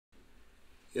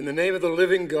In the name of the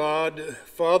living God,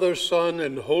 Father, Son,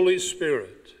 and Holy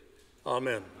Spirit.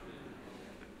 Amen.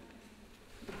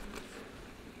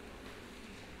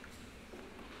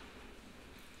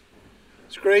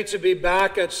 It's great to be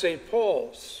back at St.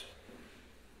 Paul's.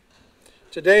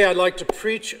 Today I'd like to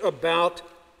preach about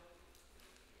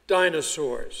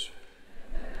dinosaurs.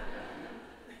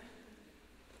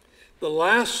 The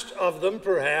last of them,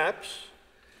 perhaps,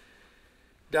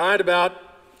 died about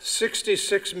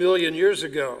 66 million years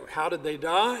ago. How did they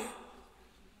die?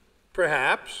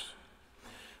 Perhaps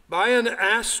by an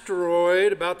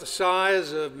asteroid about the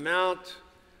size of Mount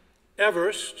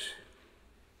Everest.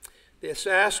 This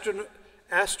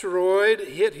asteroid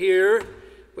hit here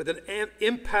with an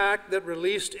impact that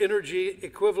released energy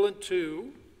equivalent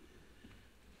to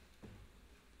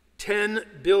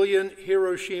 10 billion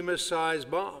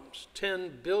Hiroshima-sized bombs.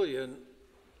 10 billion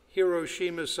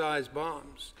Hiroshima-sized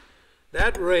bombs.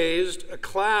 That raised a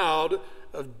cloud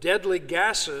of deadly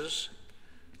gases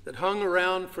that hung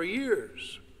around for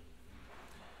years,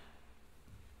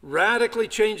 radically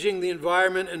changing the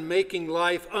environment and making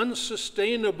life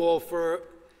unsustainable for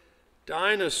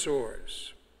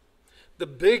dinosaurs. The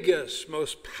biggest,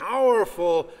 most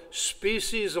powerful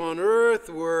species on Earth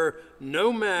were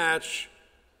no match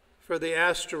for the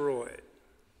asteroid.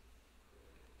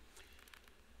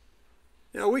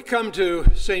 Now, we come to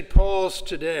St. Paul's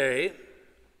today,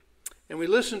 and we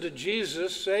listen to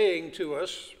Jesus saying to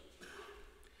us,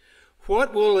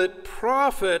 "What will it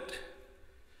profit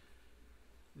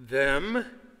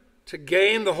them to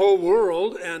gain the whole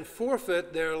world and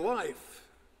forfeit their life?"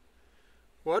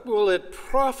 What will it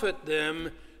profit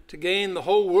them to gain the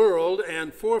whole world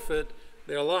and forfeit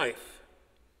their life?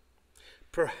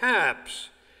 Perhaps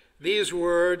these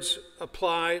words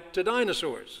apply to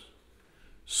dinosaurs.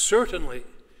 Certainly,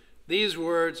 these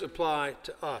words apply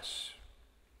to us.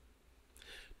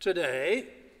 Today,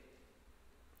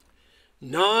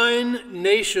 9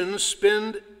 nations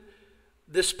spend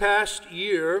this past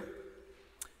year,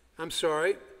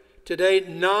 today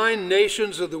 9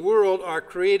 nations of the world are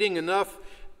creating enough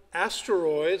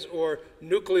asteroids or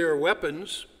nuclear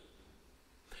weapons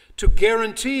to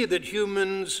guarantee that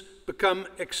humans become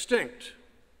extinct.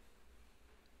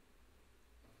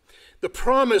 The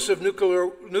promise of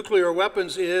nuclear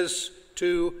weapons is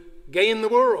to gain the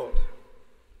world,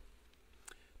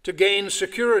 to gain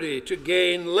security, to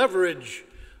gain leverage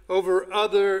over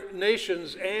other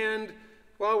nations, and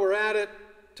while we're at it,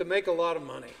 to make a lot of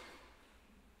money.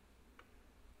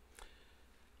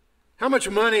 How much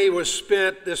money was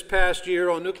spent this past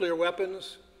year on nuclear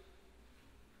weapons?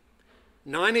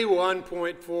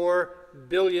 $91.4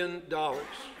 billion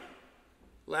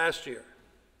last year.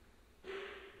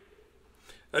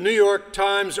 A New York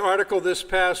Times article this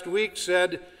past week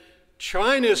said,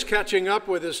 China is catching up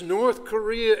with us, North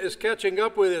Korea is catching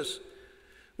up with us.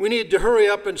 We need to hurry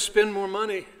up and spend more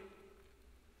money.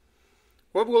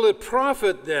 What will it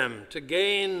profit them to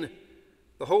gain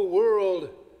the whole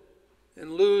world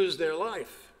and lose their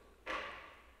life?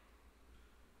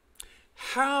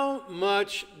 How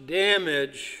much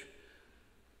damage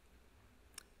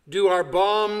do our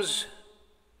bombs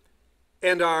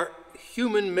and our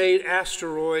human-made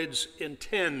asteroids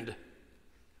intend?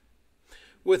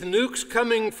 With nukes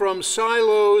coming from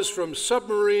silos, from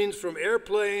submarines, from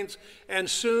airplanes, and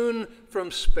soon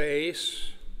from space,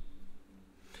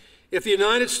 if the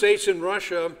United States and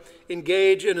Russia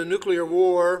engage in a nuclear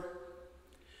war,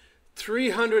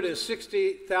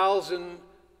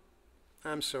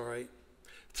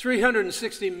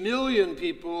 360 million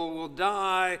people will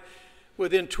die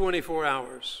within 24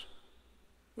 hours.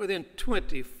 Within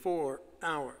 24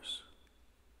 hours.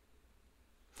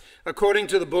 According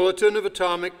to the Bulletin of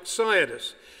Atomic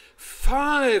Scientists,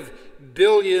 5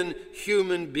 billion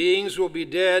human beings will be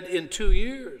dead in 2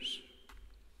 years.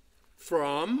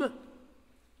 From,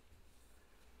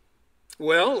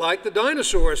 well, like the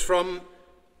dinosaurs, from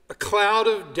a cloud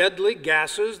of deadly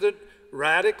gases that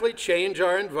radically change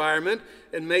our environment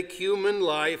and make human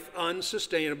life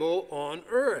unsustainable on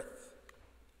Earth.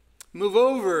 Move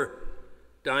over,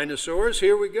 dinosaurs,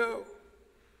 here we go.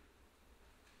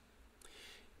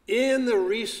 In the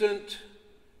recent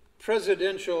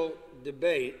presidential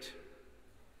debate,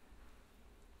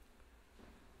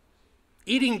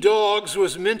 eating dogs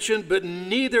was mentioned, but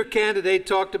neither candidate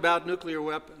talked about nuclear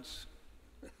weapons.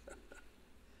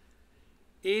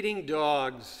 Eating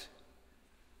dogs,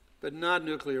 but not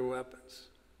nuclear weapons.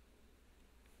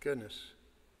 Goodness.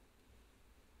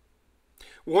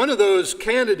 One of those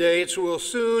candidates will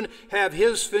soon have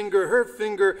his finger, her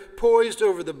finger, poised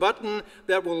over the button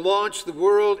that will launch the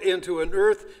world into an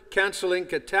earth-canceling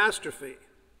catastrophe.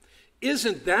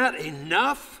 Isn't that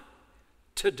enough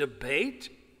to debate?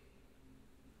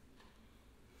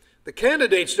 The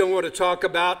candidates don't want to talk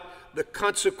about the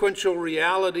consequential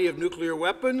reality of nuclear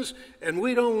weapons, and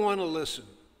we don't want to listen.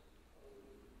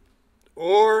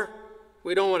 Or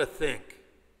we don't want to think.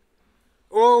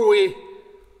 Or we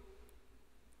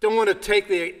don't want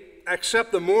to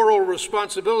accept the moral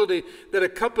responsibility that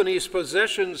accompanies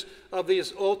possessions of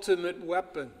these ultimate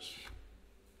weapons.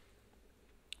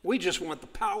 We just want the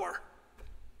power,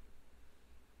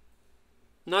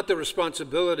 not the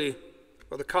responsibility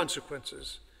or the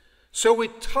consequences. So we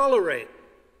tolerate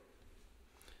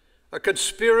a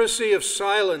conspiracy of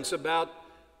silence about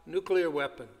nuclear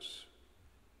weapons.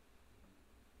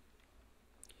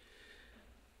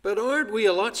 But aren't we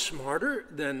a lot smarter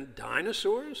than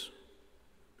dinosaurs?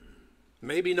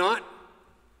 Maybe not.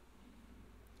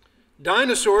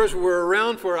 Dinosaurs were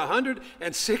around for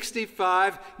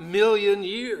 165 million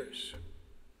years.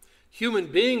 Human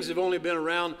beings have only been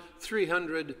around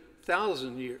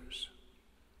 300,000 years.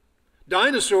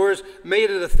 Dinosaurs made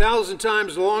it 1,000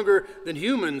 times longer than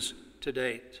humans to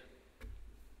date.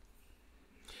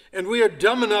 And we are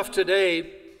dumb enough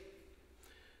today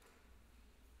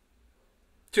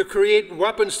to create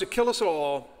weapons to kill us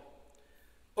all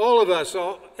of us,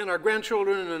 and our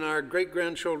grandchildren and our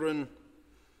great-grandchildren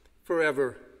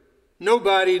forever.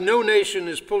 Nobody, no nation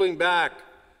is pulling back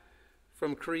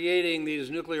from creating these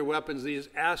nuclear weapons, these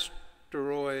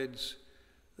asteroids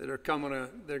that are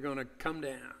they're going to come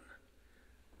down.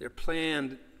 They're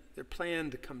planned to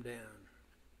come down.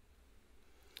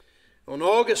 On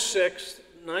August 6th,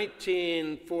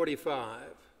 1945,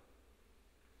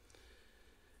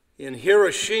 in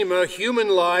Hiroshima, human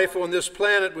life on this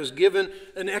planet was given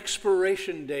an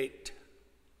expiration date.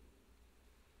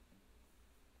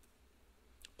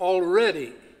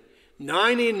 Already,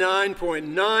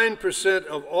 99.9%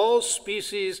 of all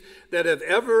species that have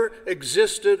ever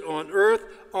existed on Earth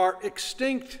are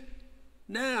extinct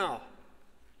now.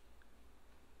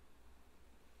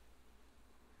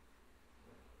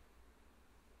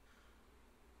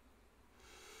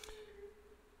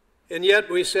 And yet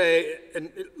we say,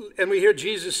 and we hear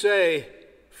Jesus say,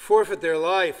 forfeit their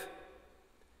life.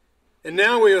 And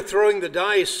now we are throwing the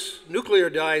dice, nuclear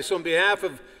dice, on behalf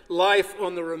of life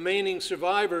on the remaining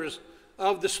survivors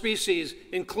of the species,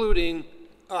 including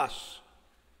us.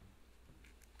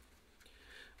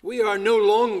 We are no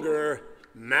longer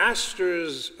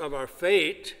masters of our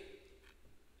fate.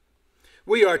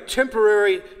 We are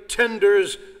temporary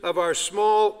tenders of our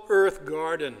small earth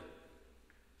garden.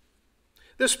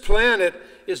 This planet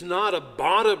is not a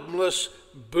bottomless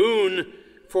boon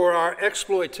for our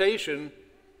exploitation.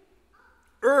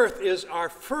 Earth is our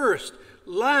first,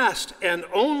 last, and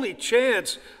only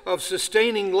chance of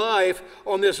sustaining life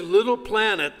on this little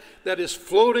planet that is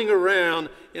floating around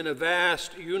in a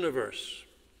vast universe.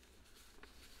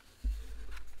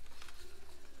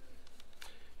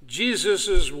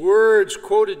 Jesus' words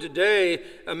quoted today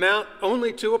amount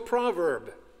only to a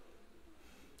proverb.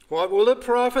 What will it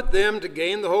profit them to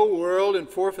gain the whole world and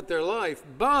forfeit their life?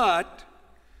 But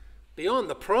beyond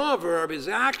the proverb, his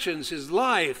actions, his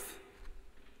life,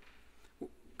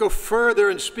 go further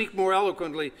and speak more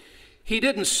eloquently. He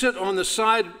didn't sit on the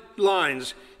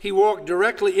sidelines. He walked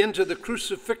directly into the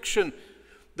crucifixion,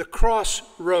 the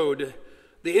crossroad,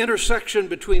 the intersection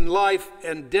between life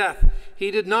and death. He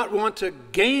did not want to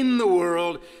gain the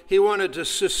world. He wanted to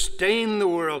sustain the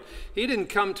world. He didn't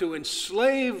come to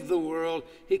enslave the world.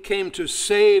 He came to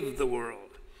save the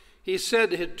world. He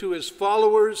said to his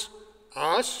followers,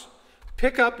 us,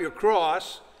 pick up your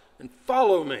cross and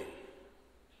follow me.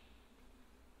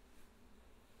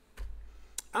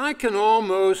 I can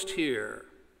almost hear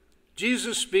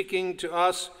Jesus speaking to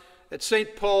us at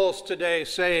St. Paul's today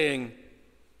saying,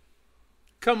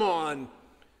 come on,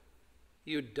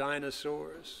 you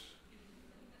dinosaurs.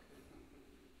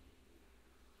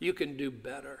 You can do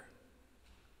better.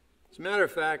 As a matter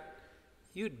of fact,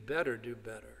 you'd better do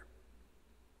better.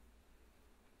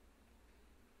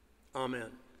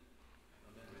 Amen.